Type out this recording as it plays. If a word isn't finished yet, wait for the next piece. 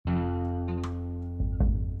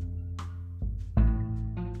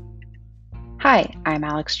Hi, I'm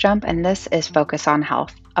Alex Jump, and this is Focus on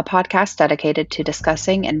Health, a podcast dedicated to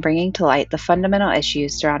discussing and bringing to light the fundamental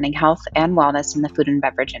issues surrounding health and wellness in the food and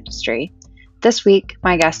beverage industry. This week,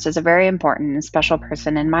 my guest is a very important and special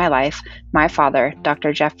person in my life, my father,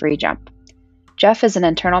 Dr. Jeffrey Jump. Jeff is an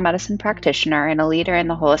internal medicine practitioner and a leader in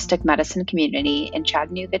the holistic medicine community in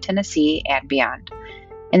Chattanooga, Tennessee, and beyond.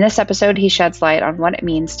 In this episode, he sheds light on what it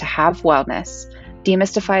means to have wellness,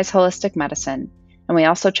 demystifies holistic medicine, and we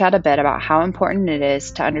also chat a bit about how important it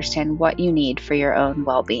is to understand what you need for your own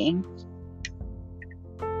well-being.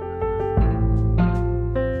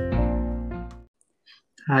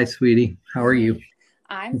 Hi, sweetie. How are you?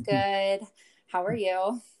 I'm good. How are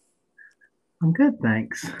you? I'm good,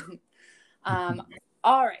 thanks.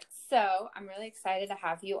 All right. So I'm really excited to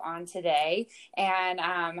have you on today, and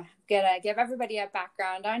I'm gonna give everybody a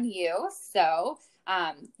background on you. So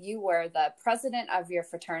you were the president of your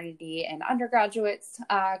fraternity in undergraduate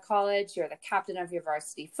college. You're the captain of your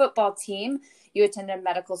varsity football team. You attended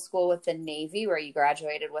medical school with the Navy, where you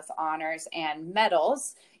graduated with honors and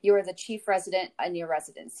medals. You were the chief resident in your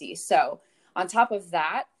residency. So on top of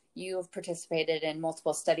that, you've participated in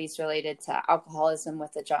multiple studies related to alcoholism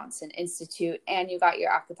with the Johnson Institute, and you got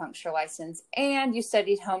your acupuncture license, and you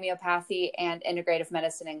studied homeopathy and integrative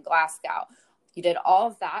medicine in Glasgow. You did all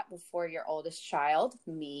of that before your oldest child,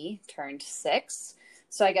 me, turned 6.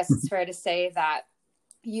 So I guess it's fair to say that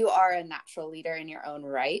you are a natural leader in your own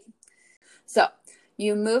right. So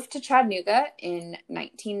you moved to Chattanooga in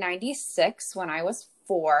 1996 when I was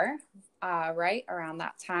 4, right around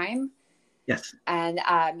that time. Yes. And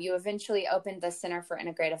you eventually opened the Center for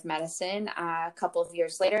Integrative Medicine a couple of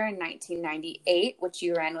years later in 1998, which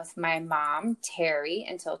you ran with my mom, Terry,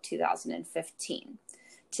 until 2015.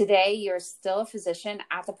 Today, you're still a physician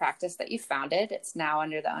at the practice that you founded. It's now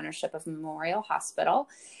under the ownership of Memorial Hospital.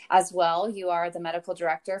 As well, you are the medical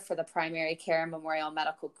director for the Primary Care Memorial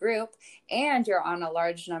Medical Group, and you're on a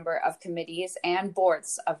large number of committees and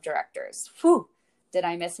boards of directors. Whew! Did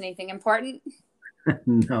I miss anything important?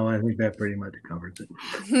 No, I think that pretty much covers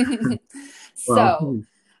it. So,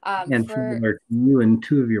 and for you and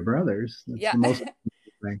 2 of your brothers, that's yeah. the most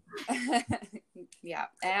thing. Yeah,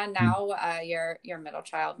 and now your middle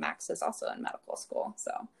child Max is also in medical school.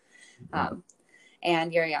 So,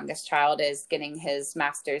 and your youngest child is getting his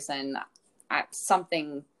master's in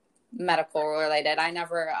something medical related. I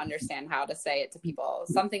never understand how to say it to people.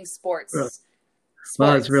 Something sports.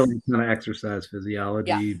 Well, it's really kind of exercise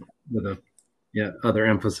physiology with a other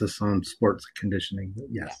emphasis on sports conditioning. But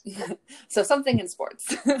yes. Yeah. So something in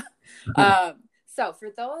sports. So for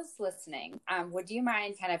those listening, would you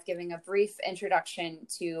mind kind of giving a brief introduction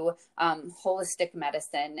to holistic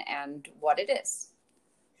medicine and what it is?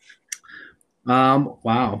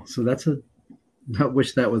 Wow. So I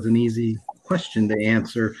wish that was an easy question to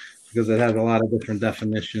answer because it has a lot of different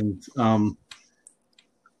definitions.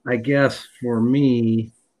 I guess for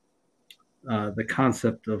me, the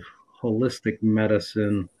concept of holistic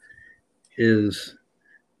medicine is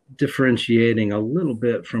differentiating a little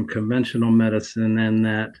bit from conventional medicine, and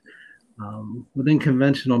that within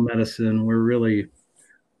conventional medicine, we're really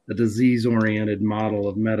a disease-oriented model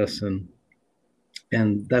of medicine.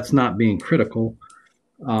 And that's not being critical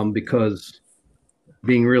because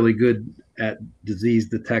being really good at disease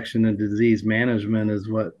detection and disease management is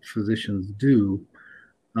what physicians do.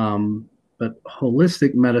 But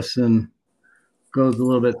holistic medicine goes a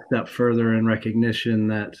little bit step further in recognition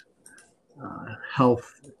that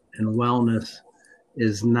health and wellness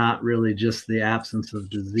is not really just the absence of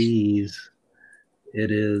disease.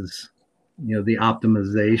 It is, the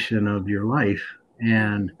optimization of your life.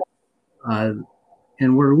 And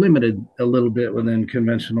we're limited a little bit within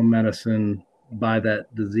conventional medicine by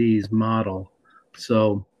that disease model.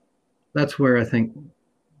 So that's where I think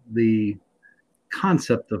the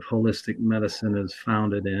concept of holistic medicine is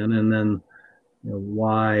founded in. And then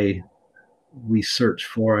why we search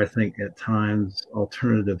for, I think, at times,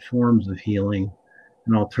 alternative forms of healing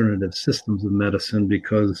and alternative systems of medicine,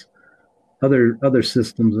 because other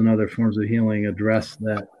systems and other forms of healing address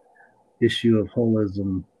that issue of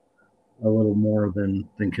holism a little more than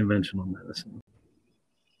conventional medicine.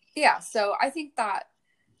 Yeah, so I think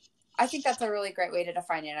that's a really great way to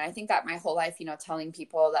define it. And I think that my whole life, telling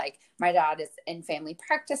people like my dad is in family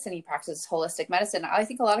practice and he practices holistic medicine. I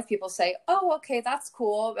think a lot of people say, oh, okay, that's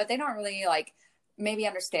cool. But they don't really maybe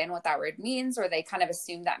understand what that word means, or they kind of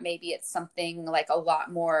assume that maybe it's something like a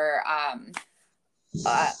lot more,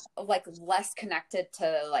 less connected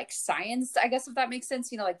to science, I guess, if that makes sense.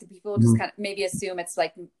 The people just kind of maybe assume it's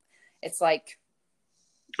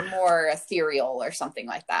more ethereal or something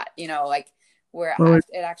like that, where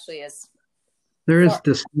it actually is There is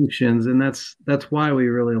distinctions, and that's why we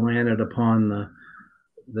really landed upon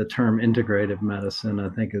the term integrative medicine. I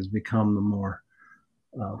think has become the more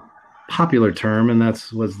uh, popular term, and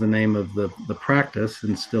that's was the name of the practice,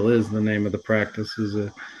 and still is the name of the practice, is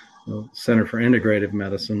a Center for Integrative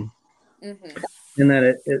Medicine. Mm-hmm. In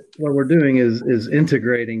that what we're doing is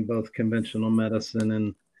integrating both conventional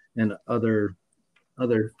medicine and other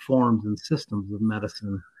forms and systems of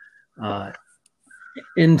medicine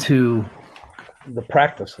into the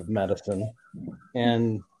practice of medicine,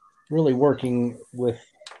 and really working with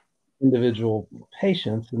individual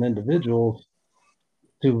patients and individuals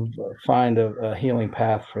to find a healing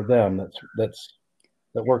path for them that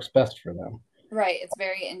works best for them. Right. It's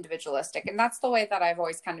very individualistic. And that's the way that I've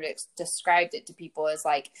always kind of described it to people, is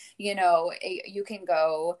like, you know, you can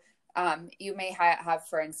go, you may have,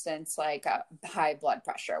 for instance, like high blood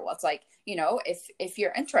pressure. Well, it's like, you know, if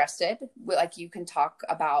you're interested, like you can talk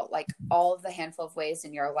about like all of the handful of ways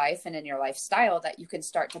in your life and in your lifestyle that you can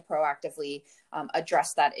start to proactively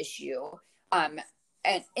address that issue. And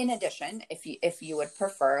in addition, if you would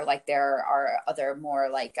prefer, like there are other more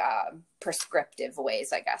like prescriptive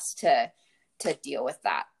ways, I guess, to deal with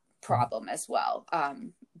that problem as well.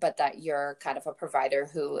 But that you're kind of a provider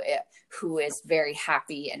who is very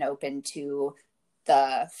happy and open to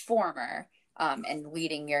the former, and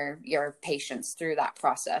leading your patients through that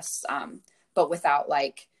process, but without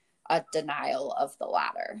like a denial of the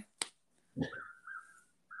latter.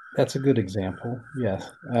 That's a good example.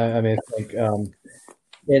 Yes. I mean, I think,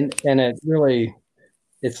 and it really,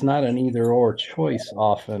 it's not an either or choice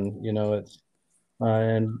often, you know, it's,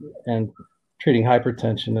 and treating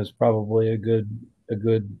hypertension is probably a good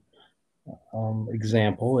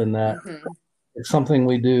example in that mm-hmm. It's something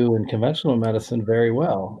we do in conventional medicine very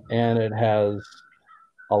well, and it has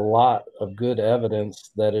a lot of good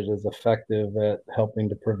evidence that it is effective at helping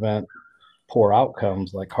to prevent poor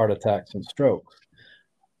outcomes like heart attacks and strokes.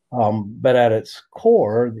 But at its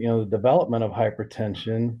core, you know, the development of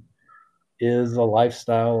hypertension is a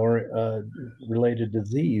lifestyle or related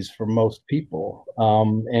disease for most people,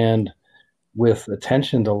 and with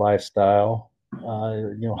attention to lifestyle,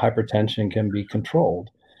 you know, hypertension can be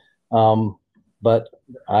controlled. But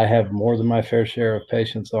I have more than my fair share of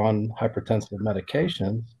patients on hypertensive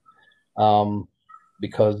medications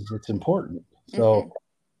because it's important. So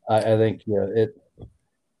mm-hmm. I think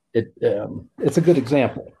it's a good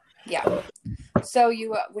example. Yeah. So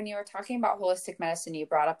when you were talking about holistic medicine, you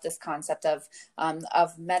brought up this concept of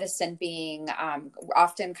medicine being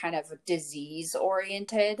often kind of disease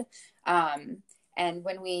oriented. And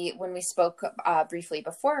when we spoke briefly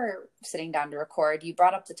before sitting down to record, you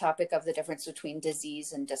brought up the topic of the difference between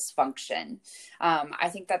disease and dysfunction. I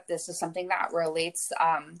think that this is something that relates,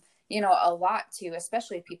 you know, a lot to,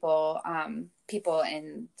 especially people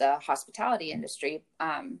in the hospitality industry,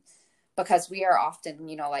 because we are often,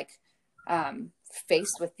 you know, like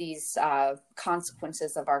faced with these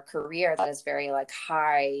consequences of our career that is very like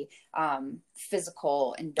high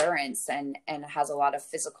physical endurance and has a lot of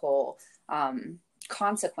physical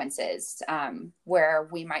consequences, where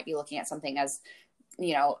we might be looking at something as,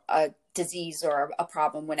 you know, a disease or a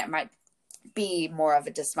problem when it might be more of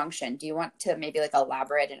a dysfunction. Do you want to maybe like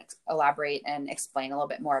elaborate and explain a little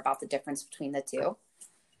bit more about the difference between the two?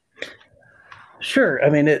 Sure. I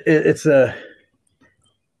mean, it's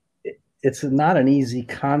not an easy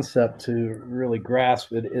concept to really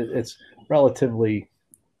grasp. It's relatively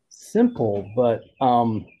simple, but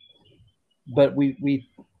we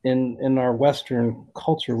in our Western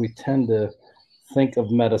culture, we tend to think of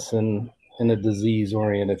medicine in a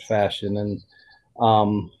disease-oriented fashion. And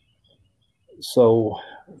so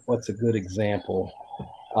what's a good example?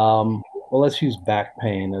 Well, let's use back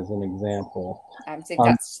pain as an example. I think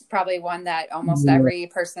that's probably one that almost every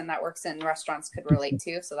person that works in restaurants could relate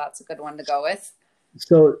to. So that's a good one to go with.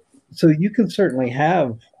 So you can certainly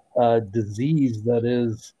have a disease that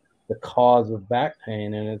is the cause of back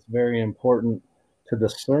pain, and it's very important to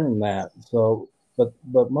discern that. So,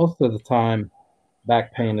 but most of the time,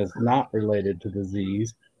 back pain is not related to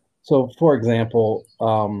disease. So, for example,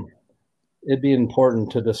 it'd be important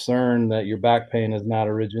to discern that your back pain is not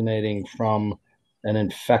originating from an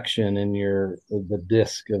infection in the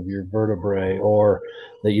disc of your vertebrae, or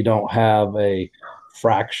that you don't have a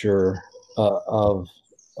fracture of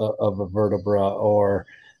a vertebra, or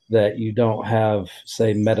that you don't have,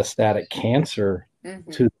 say, metastatic cancer mm-hmm.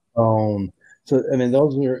 to the bone. So, I mean,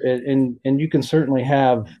 those are, and you can certainly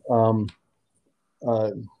have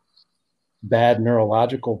bad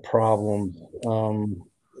neurological problems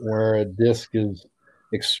where a disc is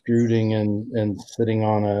extruding and sitting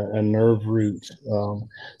on a nerve root.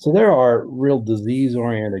 So there are real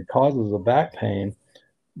disease-oriented causes of back pain,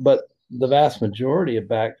 but the vast majority of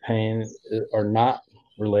back pain are not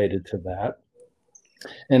related to that.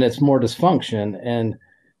 And it's more dysfunction. And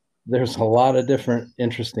there's a lot of different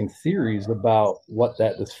interesting theories about what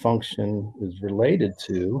that dysfunction is related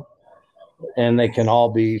to. And they can all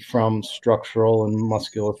be from structural and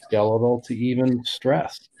musculoskeletal to even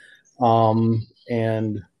stress.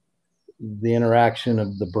 And the interaction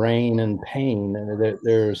of the brain and pain.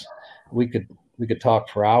 We could talk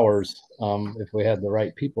for hours if we had the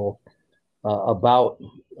right people about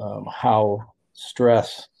how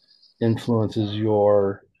stress influences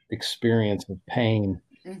your experience of pain,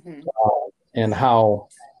 and how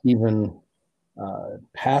even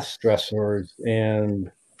past stressors and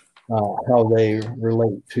how they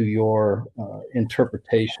relate to your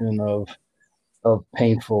interpretation of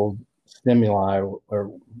painful stimuli,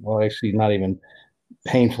 or well, actually not even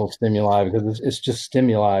painful stimuli, because it's just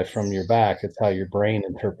stimuli from your back. It's how your brain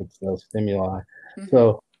interprets those stimuli.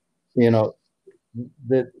 So,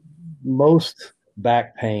 that most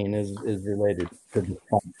back pain is related to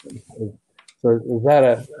dysfunction. So is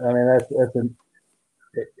that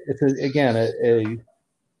again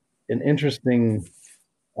an interesting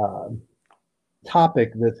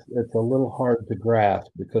topic that's a little hard to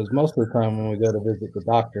grasp, because most of the time when we go to visit the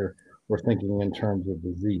doctor, we're thinking in terms of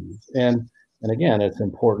disease. And again, it's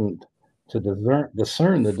important to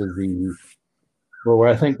discern the disease. But where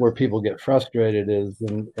I think where people get frustrated is,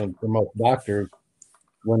 and for most doctors,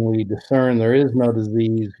 when we discern there is no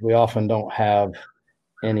disease, we often don't have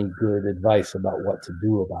any good advice about what to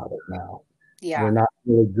do about it now. Yeah. We're not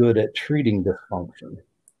really good at treating dysfunction.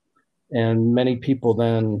 And many people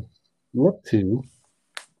then look to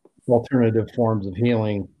alternative forms of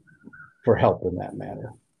healing for help in that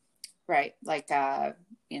manner. Right. Like,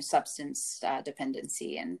 substance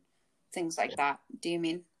dependency and things like that. Do you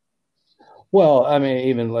mean? Well, I mean,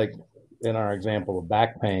 even like in our example of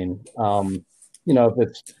back pain, if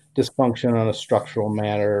it's dysfunction on a structural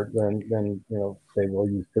manner, then they will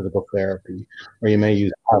use physical therapy, or you may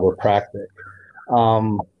use chiropractic.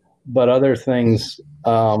 But other things,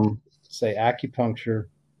 say acupuncture,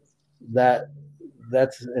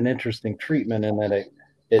 that's an interesting treatment in that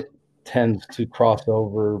it tends to cross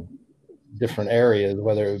over different areas,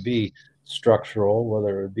 whether it would be structural,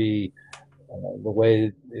 whether it would be the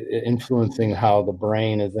way influencing how the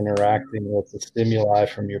brain is interacting with the stimuli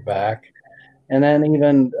from your back. And then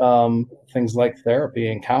even things like therapy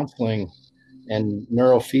and counseling and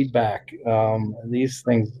neurofeedback. These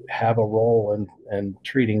things have a role in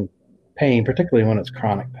treating pain, particularly when it's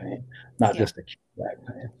chronic pain, not just acute back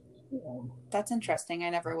pain. That's interesting. I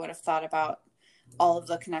never would have thought about all of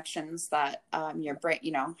the connections that your brain,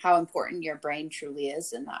 how important your brain truly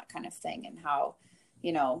is and that kind of thing, and how,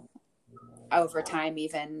 over time,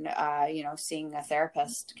 even, seeing a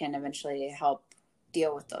therapist can eventually help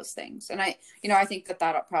deal with those things. And I think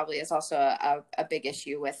that probably is also a big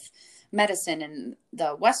issue with medicine in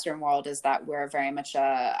the Western world, is that we're very much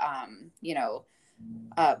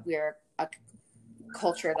we're a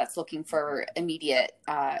culture that's looking for immediate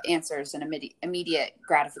answers and immediate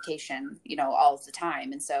gratification, all of the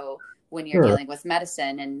time. And so when you're dealing with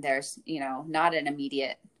medicine and there's, not an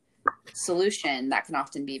immediate solution, that can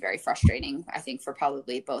often be very frustrating, I think, for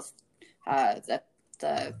probably both the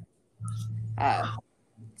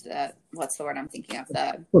what's the word I'm thinking of?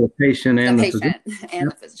 The patient and the physician.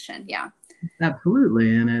 And the physician. Yeah.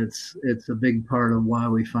 Absolutely. And it's a big part of why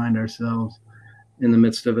we find ourselves in the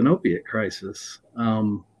midst of an opiate crisis.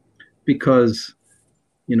 Because,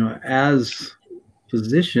 as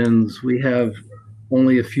physicians, we have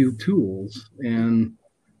only a few tools, and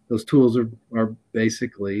those tools are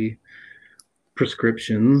basically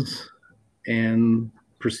prescriptions and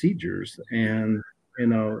procedures and,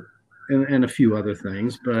 and a few other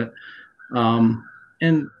things. But,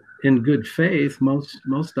 and in good faith, most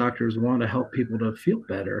doctors want to help people to feel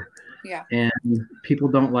better. Yeah. And people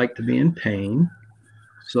don't like to be in pain.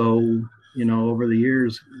 So, over the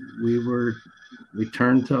years, we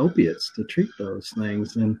turned to opiates to treat those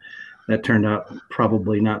things. And that turned out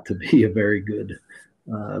probably not to be a very good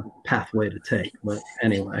pathway to take. But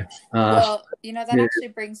anyway. Well, that actually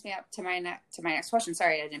brings me up to my next question.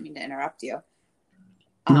 Sorry, I didn't mean to interrupt you.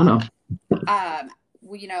 No.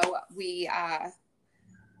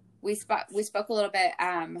 We spoke a little bit,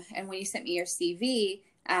 and when you sent me your CV,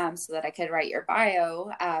 so that I could write your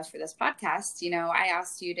bio for this podcast, I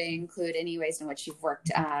asked you to include any ways in which you've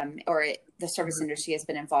worked the service industry has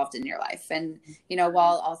been involved in your life. And,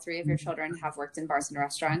 while all three of your children have worked in bars and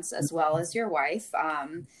restaurants, as well as your wife,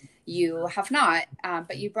 you have not.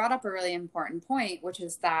 But you brought up a really important point, which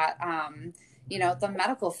is that, the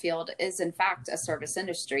medical field is in fact a service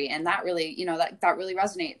industry. And that really, that really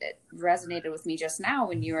resonated with me just now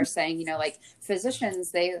when you were saying, like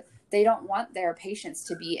physicians, they don't want their patients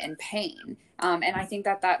to be in pain. And I think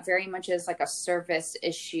that very much is like a service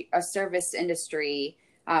issue, a service industry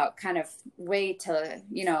kind of way to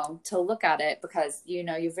look at it, because,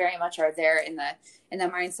 you very much are there in the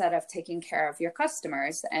mindset of taking care of your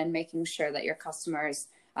customers and making sure that your customers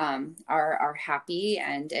are happy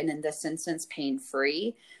and in this instance,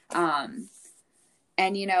 pain-free. And,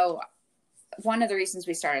 one of the reasons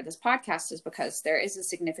we started this podcast is because there is a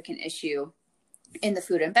significant issue in the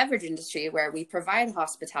food and beverage industry where we provide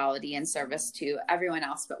hospitality and service to everyone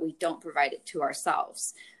else, but we don't provide it to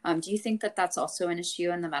ourselves. Do you think that that's also an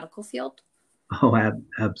issue in the medical field? Oh,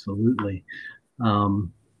 absolutely.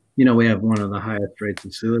 We have one of the highest rates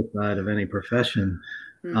of suicide of any profession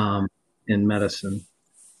in medicine.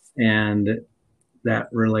 And that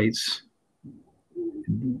relates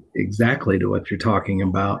exactly to what you're talking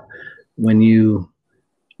about. When you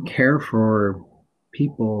care for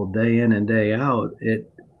people day in and day out,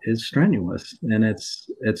 it is strenuous and it's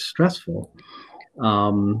stressful.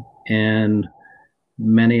 And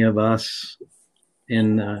many of us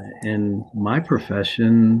in my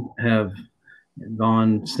profession have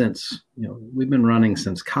gone since, we've been running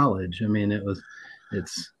since college. I mean,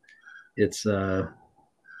 it's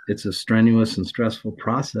a strenuous and stressful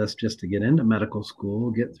process just to get into medical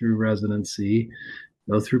school, get through residency,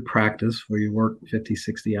 go through practice where you work 50,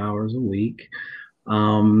 60 hours a week.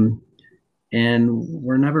 And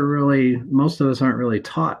we're never really, most of us aren't really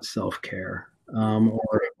taught self-care,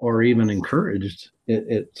 or even encouraged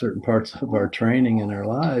at certain parts of our training and our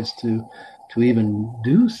lives to even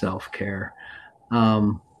do self-care.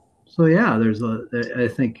 So yeah, I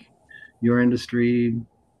think your industry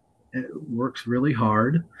works really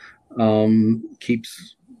hard,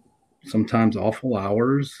 keeps sometimes awful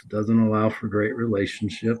hours, doesn't allow for great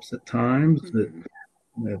relationships at times, that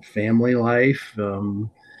family life,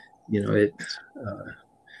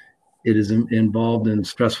 it is involved in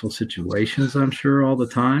stressful situations, I'm sure, all the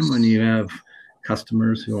time when you have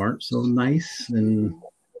customers who aren't so nice, and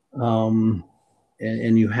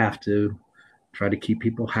you have to try to keep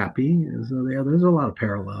people happy. So there's a lot of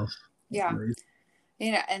parallels. Yeah.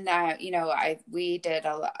 We did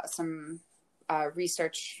some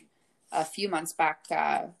research a few months back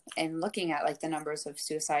in looking at like the numbers of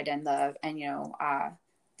suicide, and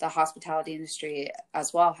the hospitality industry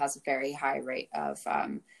as well has a very high rate of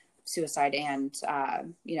suicide and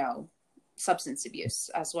substance abuse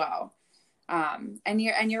as well. And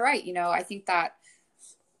you're right. I think that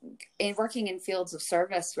in working in fields of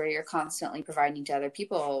service where you're constantly providing to other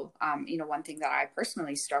people, one thing that I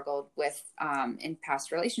personally struggled with in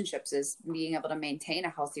past relationships is being able to maintain a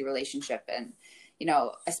healthy relationship. And,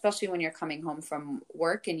 especially when you're coming home from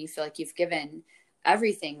work and you feel like you've given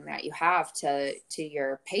everything that you have to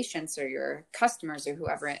your patients or your customers or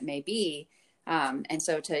whoever it may be. And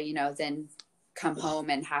so to, then come home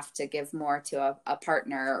and have to give more to a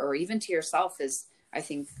partner or even to yourself is, I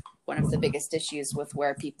think, one of the biggest issues with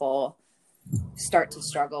where people start to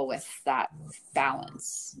struggle with that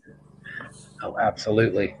balance. Oh,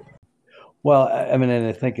 absolutely. Well, I mean, and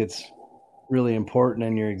I think it's really important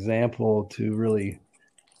in your example to really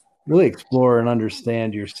explore and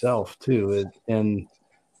understand yourself too. And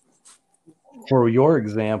for your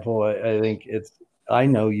example, I think I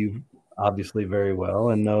know you obviously very well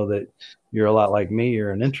and know that you're a lot like me.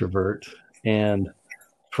 You're an introvert. And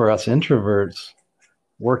for us introverts,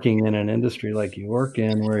 working in an industry like you work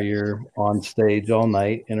in, where you're on stage all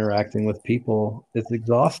night interacting with people, it's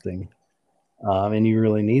exhausting. And you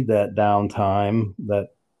really need that downtime, that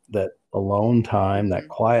alone time, that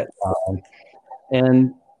quiet time.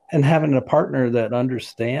 And having a partner that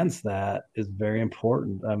understands that is very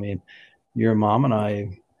important. I mean, your mom and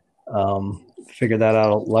I figured that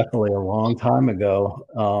out, luckily, a long time ago.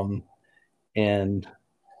 And,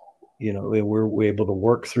 we're able to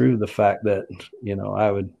work through the fact that,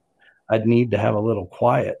 I'd need to have a little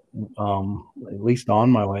quiet, at least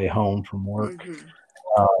on my way home from work.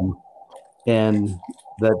 Mm-hmm. And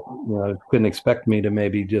that, couldn't expect me to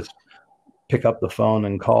maybe just pick up the phone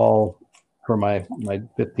and call for my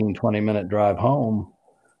 15, 20-minute drive home,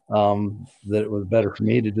 that it was better for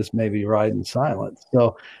me to just maybe ride in silence.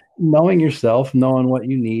 So knowing yourself, knowing what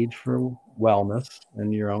you need for wellness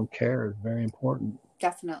and your own care is very important.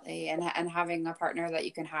 Definitely. And having a partner that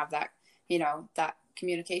you can have that, that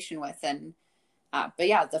communication with. And, but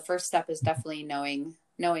yeah, the first step is definitely knowing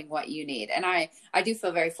what you need. And I do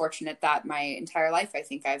feel very fortunate that my entire life, I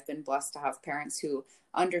think I've been blessed to have parents who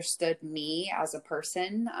understood me as a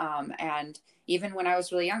person. And even when I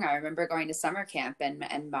was really young, I remember going to summer camp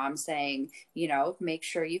and mom saying, make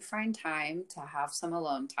sure you find time to have some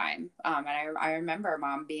alone time. And I remember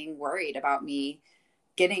mom being worried about me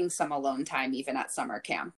getting some alone time, even at summer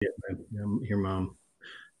camp. Yeah, your mom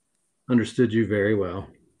understood you very well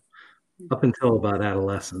up until about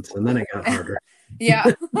adolescence, and then it got harder.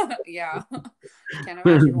 Yeah. Yeah. Can't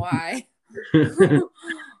imagine why.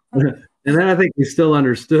 And then I think we still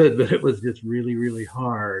understood, but it was just really, really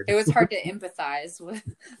hard. It was hard to empathize with.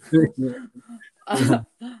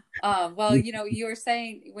 Well, you were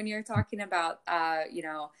saying when you were talking about,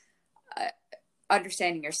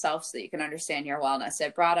 understanding yourself so that you can understand your wellness,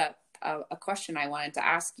 it brought up a question I wanted to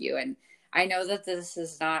ask you. And I know that this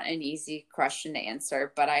is not an easy question to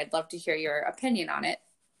answer, but I'd love to hear your opinion on it.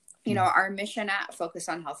 Our mission at Focus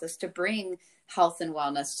on Health is to bring health and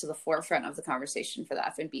wellness to the forefront of the conversation for the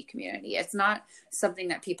F&B community. It's not something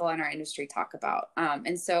that people in our industry talk about.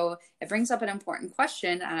 And so it brings up an important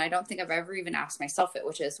question, and I don't think I've ever even asked myself it,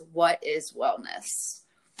 which is, what is wellness?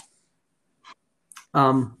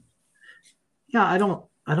 Yeah, I don't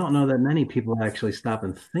know that many people actually stop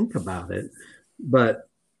and think about it, but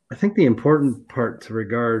I think the important part to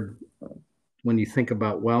regard when you think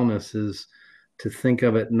about wellness is to think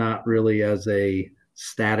of it not really as a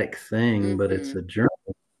static thing, but it's a journey.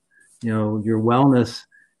 Your wellness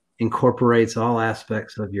incorporates all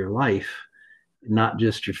aspects of your life, not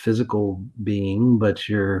just your physical being, but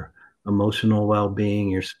your emotional well-being,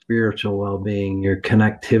 your spiritual well-being, your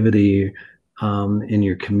connectivity in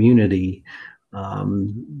your community,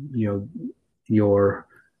 your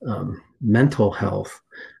mental health.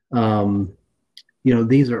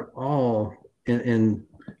 These are all and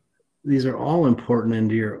these are all important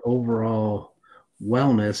into your overall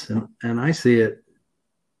wellness. And I see it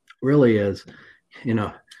really as,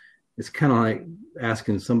 it's kind of like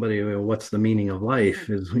asking somebody, what's the meaning of life?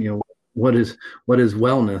 Is, what is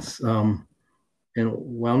wellness? And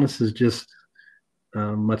wellness is just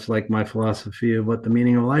much like my philosophy of what the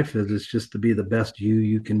meaning of life is. It's just to be the best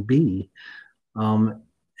you can be.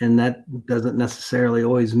 And that doesn't necessarily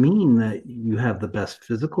always mean that you have the best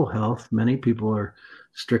physical health. Many people are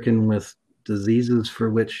stricken with diseases for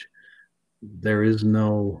which there is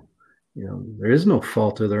no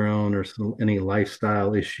fault of their own or any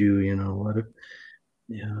lifestyle issue.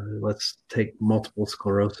 Let's take multiple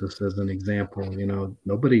sclerosis as an example.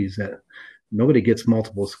 Nobody gets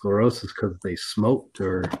multiple sclerosis because they smoked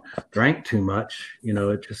or drank too much.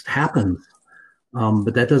 It just happens.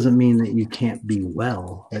 But that doesn't mean that you can't be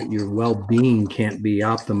well, that your well-being can't be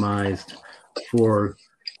optimized for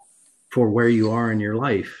where you are in your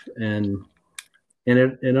life. And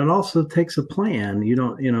it also takes a plan.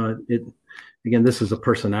 Again, this is a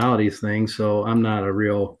personalities thing. So I'm not a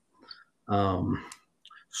real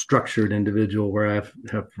structured individual where I have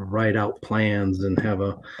to write out plans and have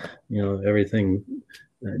everything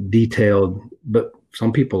detailed, but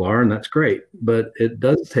some people are, and that's great. But it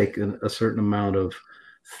does take a certain amount of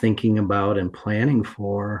thinking about and planning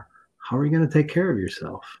for how are you going to take care of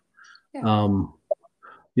yourself. Yeah.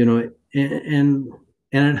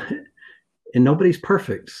 And nobody's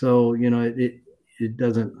perfect. So, it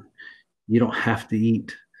doesn't, you don't have to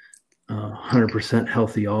eat 100%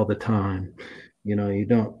 healthy all the time. You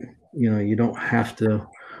don't have to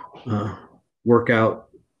work out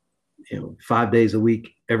 5 days a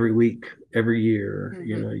week, every year.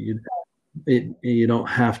 Mm-hmm. You don't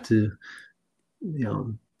have to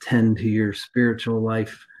tend to your spiritual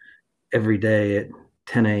life every day at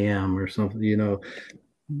 10 a.m. or something.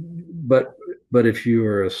 But if you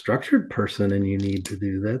are a structured person and you need to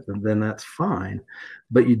do that, then that's fine.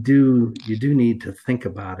 But you do need to think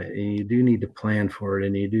about it, and you do need to plan for it,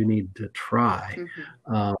 and you do need to try.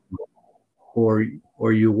 Mm-hmm.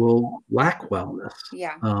 Or you will lack wellness.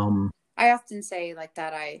 Yeah. I often say like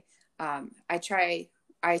that. I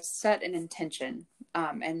set an intention,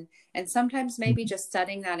 and sometimes maybe just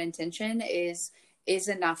setting that intention is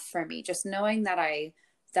enough for me. Just knowing that I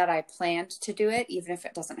planned to do it, even if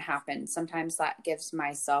it doesn't happen. Sometimes that gives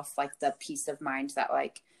myself like the peace of mind that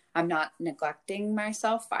like I'm not neglecting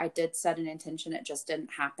myself. I did set an intention. It just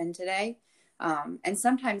didn't happen today. And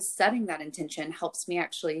sometimes setting that intention helps me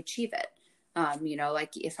actually achieve it.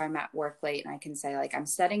 Like if I'm at work late and I can say like, I'm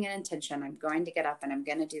setting an intention, I'm going to get up and I'm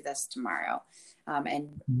going to do this tomorrow.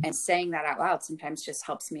 And saying that out loud sometimes just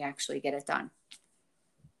helps me actually get it done.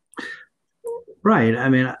 Right. I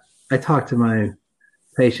mean, I talk to my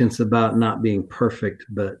patience about not being perfect,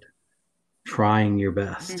 but trying your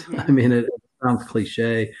best. Mm-hmm. I mean, it sounds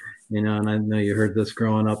cliche, and I know you heard this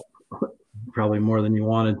growing up probably more than you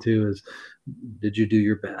wanted to, is did you do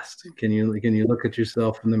your best? Can you look at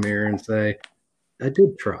yourself in the mirror and say, I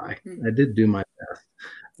did try. Mm-hmm. I did do my best.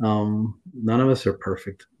 None of us are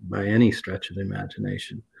perfect by any stretch of the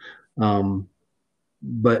imagination.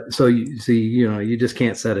 But so you see, you just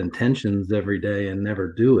can't set intentions every day and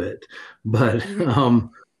never do it. But,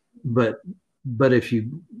 but if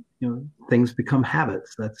things become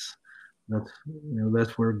habits, that's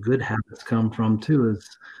where good habits come from too,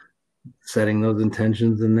 is setting those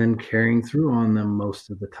intentions and then carrying through on them most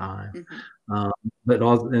of the time. Mm-hmm. But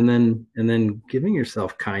also, and then giving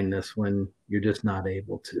yourself kindness when you're just not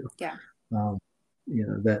able to. Yeah.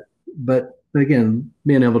 But again,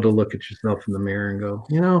 being able to look at yourself in the mirror and go,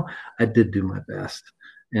 I did do my best,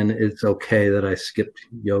 and it's okay that I skipped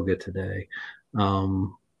yoga today,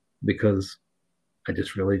 because I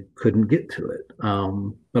just really couldn't get to it.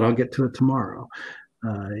 But I'll get to it tomorrow.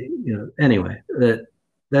 Anyway,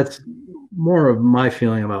 that's more of my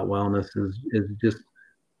feeling about wellness is just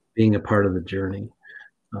being a part of the journey,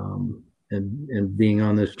 and being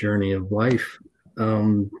on this journey of life,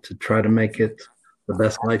 to try to make it the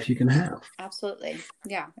best life you can have. Absolutely.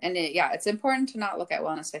 Yeah. And it's important to not look at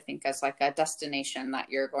wellness, I think, as like a destination that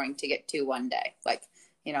you're going to get to one day. Like,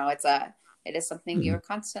 it is something Mm-hmm. you're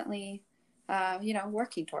constantly,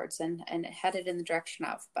 working towards and headed in the direction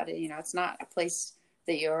of, but it's not a place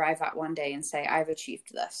that you arrive at one day and say, I've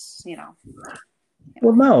achieved this,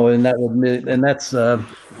 Well, no. And that's, it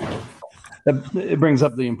brings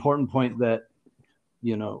up the important point that,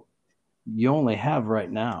 you only have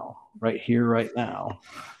right now, right here, right now.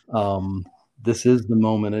 This is the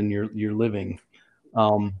moment in your living.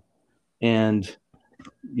 And,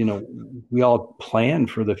 we all plan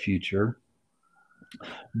for the future,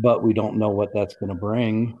 but we don't know what that's going to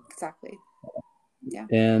bring. Exactly. Yeah.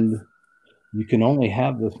 And you can only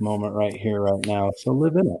have this moment right here, right now. So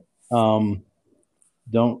live in it.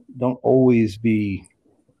 Don't always be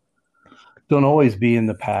in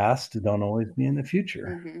the past. Don't always be in the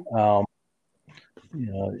future. Mm-hmm.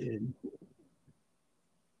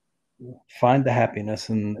 Find the happiness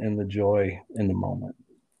and the joy in the moment.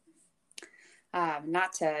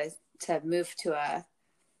 Not to move to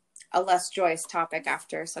a less joyous topic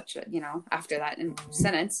after such a, after that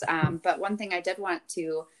sentence. But one thing I did want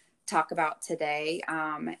to talk about today,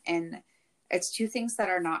 and it's two things that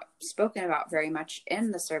are not spoken about very much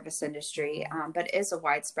in the service industry, but is a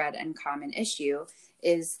widespread and common issue,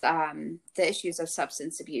 is the issues of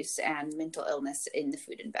substance abuse and mental illness in the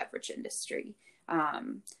food and beverage industry.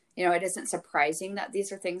 It isn't surprising that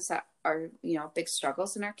these are things that are, big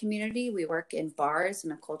struggles in our community. We work in bars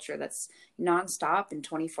in a culture that's nonstop and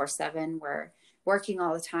 24/7. We're working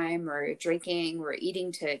all the time, we're drinking, we're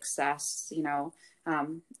eating to excess,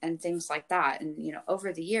 and things like that. And,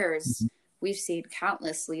 over the years, we've seen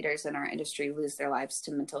countless leaders in our industry lose their lives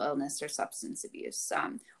to mental illness or substance abuse,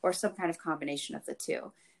 or some kind of combination of the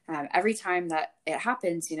two. Every time that it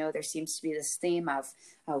happens, there seems to be this theme of,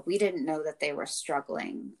 we didn't know that they were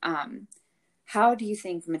struggling. How do you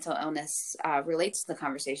think mental illness relates to the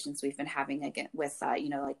conversations we've been having again with,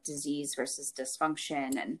 like disease versus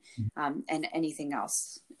dysfunction and anything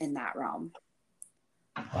else in that realm?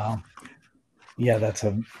 Wow. Yeah, that's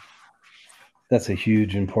a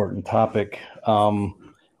huge, important topic.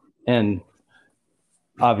 And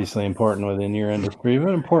obviously important within your industry,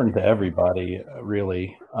 but important to everybody,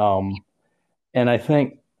 really. And I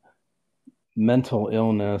think mental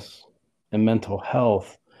illness and mental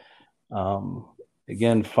health,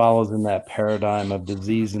 again, follows in that paradigm of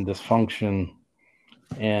disease and dysfunction.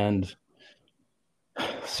 And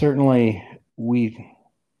certainly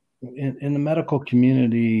in the medical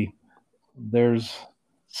community, there's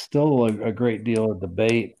still a great deal of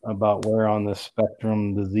debate about where on the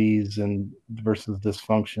spectrum disease and versus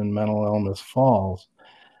dysfunction, mental illness falls.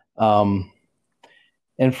 And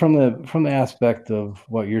from the aspect of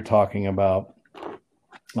what you're talking about,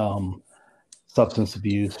 substance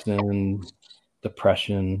abuse and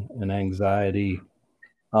depression and anxiety,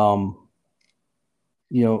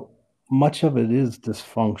 much of it is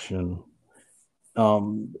dysfunction.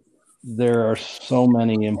 There are so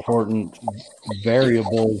many important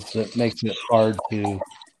variables that makes it hard to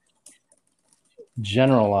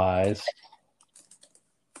generalize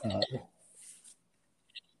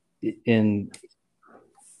in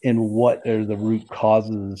what are the root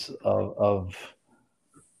causes of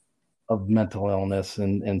mental illness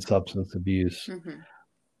and substance abuse. Mm-hmm.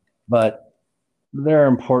 But there are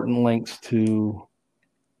important links to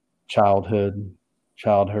childhood,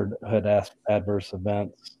 childhood adverse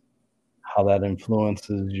events, how that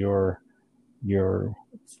influences your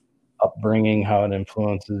upbringing, how it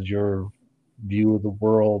influences your view of the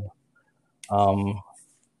world, how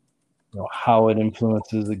it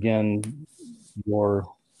influences, again, your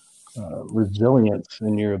resilience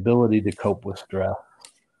and your ability to cope with stress.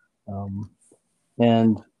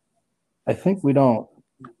 And I think we don't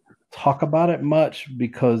talk about it much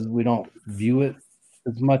because we don't view it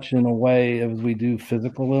as much in a way as we do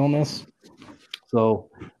physical illness. So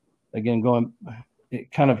again,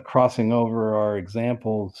 kind of crossing over our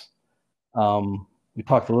examples, we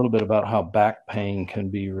talked a little bit about how back pain can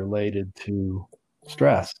be related to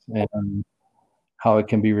stress and how it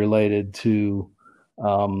can be related to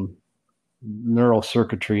neural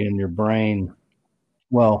circuitry in your brain.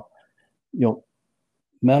 Well,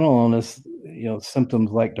 mental illness,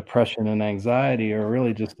 symptoms like depression and anxiety are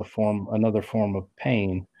really just another form of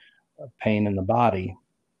pain in the body.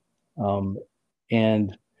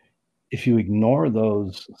 And if you ignore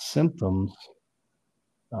those symptoms,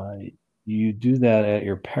 you do that at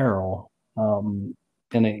your peril. And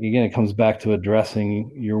it comes back to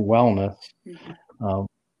addressing your wellness. Mm-hmm.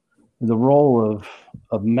 The role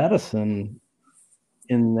of medicine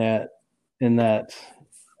in that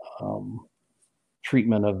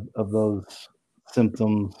treatment of those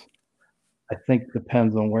symptoms, I think,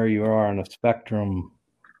 depends on where you are on a spectrum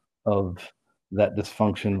of that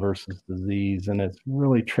dysfunction versus disease. And it's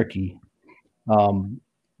really tricky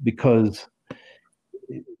because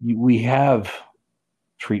we have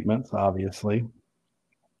treatments, obviously,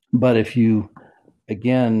 but if you,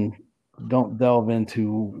 again, don't delve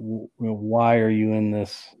into why are you in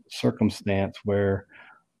this circumstance where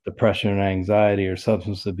depression and anxiety or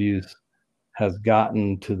substance abuse has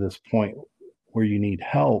gotten to this point where you need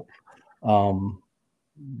help,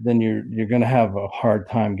 then you're going to have a hard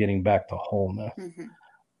time getting back to wholeness. Mm-hmm.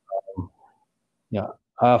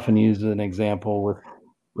 I often use an example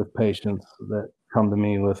with patients that come to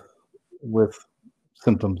me with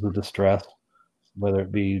symptoms of distress, whether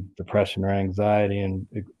it be depression or anxiety, and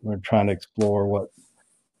we're trying to explore what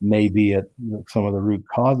may be at some of the root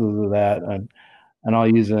causes of that. And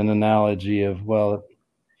I'll use an analogy of, well,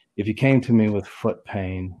 if you came to me with foot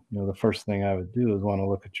pain, the first thing I would do is want to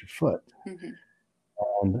look at your foot.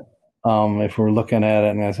 Mm-hmm. And if we're looking at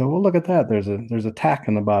it and I say, well, look at that, there's a tack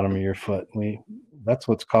in the bottom of your foot. That's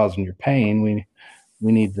what's causing your pain.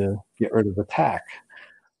 We need to get rid of the tack.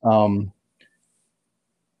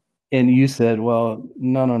 And you said, well,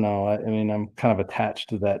 no. I mean, I'm kind of attached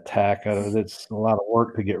to that tack. It's a lot of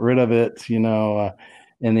work to get rid of it,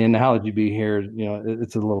 and the analogy be here,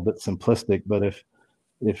 it's a little bit simplistic, but if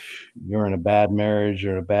you're in a bad marriage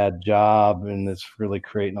or a bad job and it's really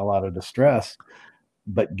creating a lot of distress,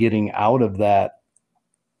 but getting out of that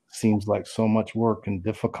seems like so much work and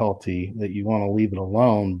difficulty that you want to leave it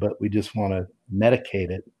alone, but we just want to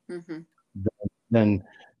medicate it, mm-hmm. then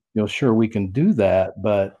sure, we can do that,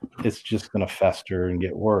 but it's just going to fester and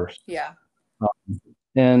get worse. Yeah.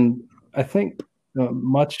 And I think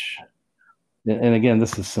much, and again,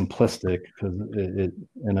 this is simplistic because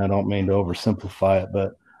and I don't mean to oversimplify it,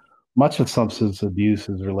 but much of substance abuse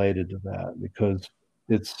is related to that because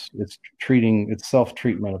it's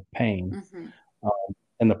self-treatment of pain. Mm-hmm.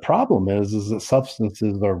 And the problem is that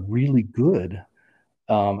substances are really good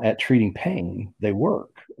at treating pain. They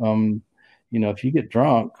work. If you get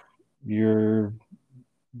drunk, your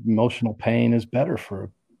emotional pain is better for a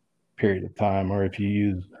period of time, or if you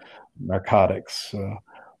use narcotics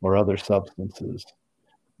or other substances,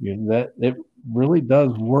 that it really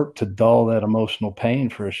does work to dull that emotional pain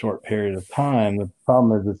for a short period of time. The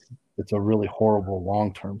problem is it's a really horrible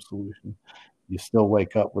long-term solution. You still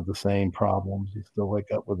wake up with the same problems. You still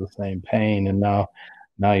wake up with the same pain, and now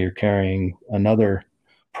you're carrying another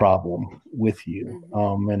problem with you,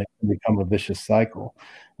 and it can become a vicious cycle.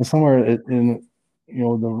 And somewhere in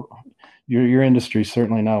your industry is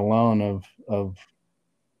certainly not alone of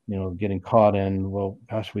getting caught in, well,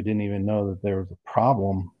 gosh, we didn't even know that there was a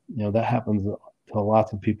problem. That happens to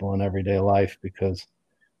lots of people in everyday life because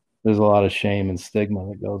there's a lot of shame and stigma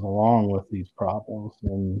that goes along with these problems,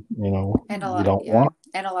 and and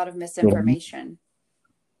a lot of misinformation.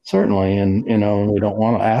 Certainly, and we don't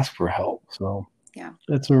want to ask for help. So yeah,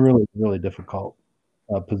 it's a really, really difficult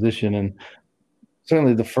position, and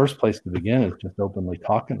certainly the first place to begin is just openly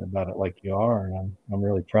talking about it like you are. And I'm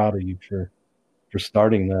really proud of you for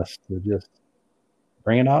starting this, to just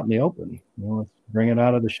bring it out in the open. Let's bring it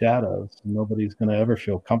out of the shadows. Nobody's going to ever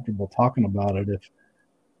feel comfortable talking about it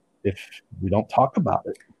if we don't talk about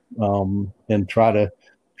it, and try to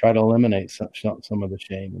eliminate some of the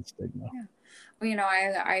shame and stigma. Yeah.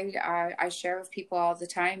 I share with people all the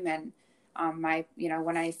time, and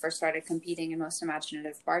when I first started competing in Most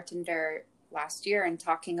Imaginative Bartender last year and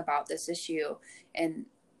talking about this issue, and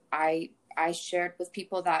I shared with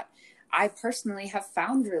people that I personally have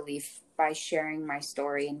found relief by sharing my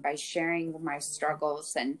story and by sharing my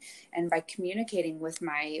struggles and by communicating with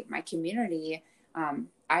my community.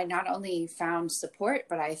 I not only found support,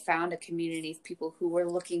 but I found a community of people who were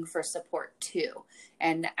looking for support too.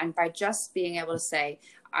 And by just being able to say,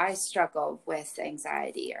 I struggle with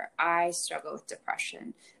anxiety, or I struggle with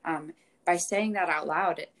depression, by saying that out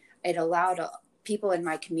loud, it allowed people in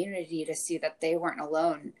my community to see that they weren't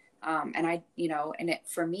alone.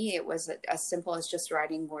 For me, it was as simple as just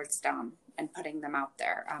writing words down and putting them out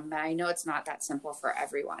there. And I know it's not that simple for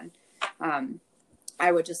everyone.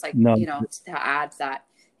 I would just like, to add that,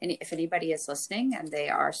 and if anybody is listening and they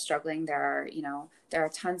are struggling, there are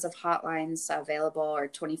tons of hotlines available, or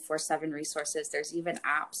 24/7 resources. There's even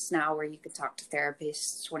apps now where you can talk to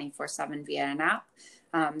therapists 24/7 via an app.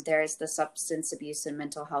 There's the Substance Abuse and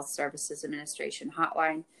Mental Health Services Administration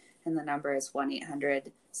hotline, and the number is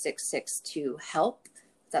 1-800-662-HELP.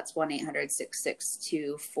 That's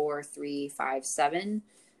 1-800-662-4357.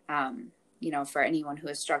 For anyone who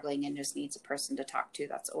is struggling and just needs a person to talk to,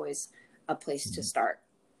 that's always a place to start.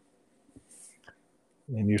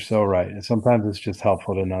 And you're so right. And sometimes it's just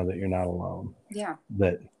helpful to know that you're not alone. Yeah.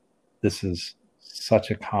 That this is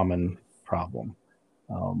such a common problem.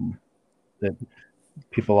 That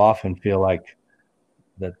people often feel like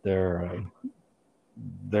that they're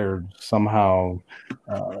somehow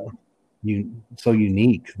so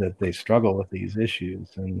unique that they struggle with these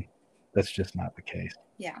issues, and that's just not the case.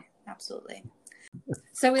 Yeah, absolutely.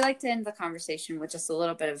 So we like to end the conversation with just a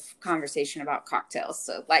little bit of conversation about cocktails,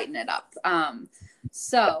 so lighten it up.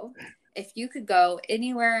 So if you could go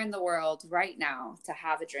anywhere in the world right now to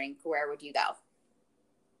have a drink, where would you go?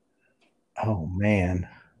 Oh, man.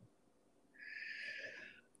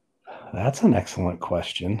 That's an excellent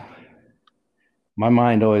question. My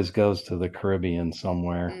mind always goes to the Caribbean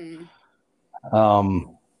somewhere.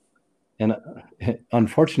 And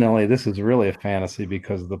unfortunately, this is really a fantasy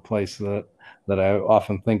because the place that I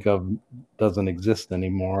often think of doesn't exist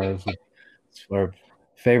anymore. It's our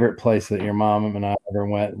favorite place that your mom and I ever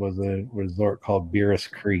went was a resort called Beerus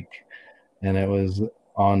Creek. And it was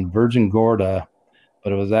on Virgin Gorda,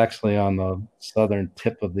 but it was actually on the southern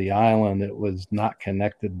tip of the island. It was not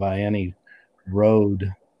connected by any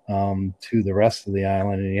road to the rest of the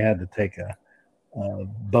island, and you had to take a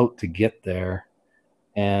boat to get there.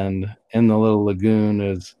 And in the little lagoon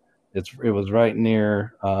it was right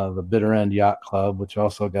near the Bitter End Yacht Club, which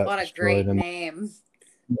also got what destroyed. What a great name!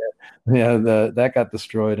 That got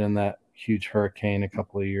destroyed in that huge hurricane a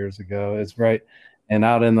couple of years ago. It's right, and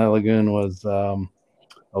out in the lagoon was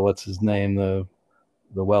what's his name, the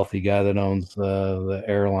wealthy guy that owns the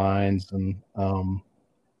airlines, and oh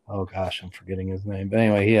gosh, I'm forgetting his name. But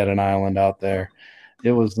anyway, he had an island out there.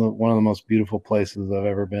 It was one of the most beautiful places I've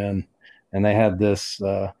ever been. And they had this,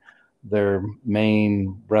 their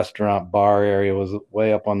main restaurant bar area was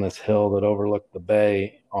way up on this hill that overlooked the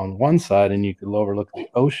bay on one side, and you could overlook the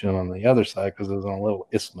ocean on the other side because it was on a little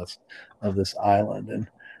isthmus of this island. And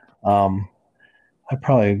I'd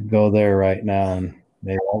probably go there right now and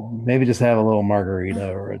maybe just have a little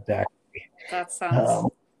margarita or a daiquiri. That sounds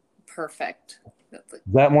perfect. Is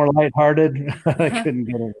that more lighthearted? I couldn't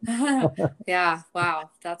get it. Yeah.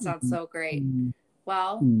 Wow. That sounds so great.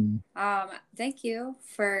 Well, thank you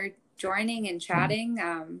for joining and chatting.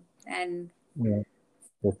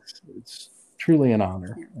 It's truly an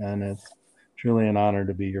honor, and it's truly an honor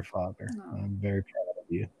to be your father. I'm very proud of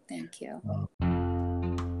you. Thank you.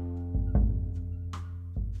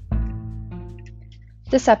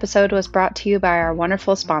 This episode was brought to you by our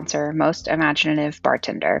wonderful sponsor, Most Imaginative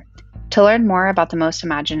Bartender. To learn more about the Most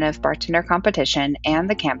Imaginative Bartender competition and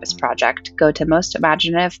the Campus Project, go to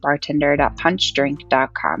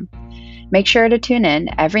mostimaginative.bartender.punchdrink.com. Make sure to tune in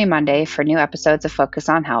every Monday for new episodes of Focus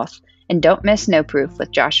on Health, and don't miss No Proof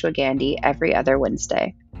with Joshua Gandy every other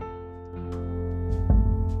Wednesday.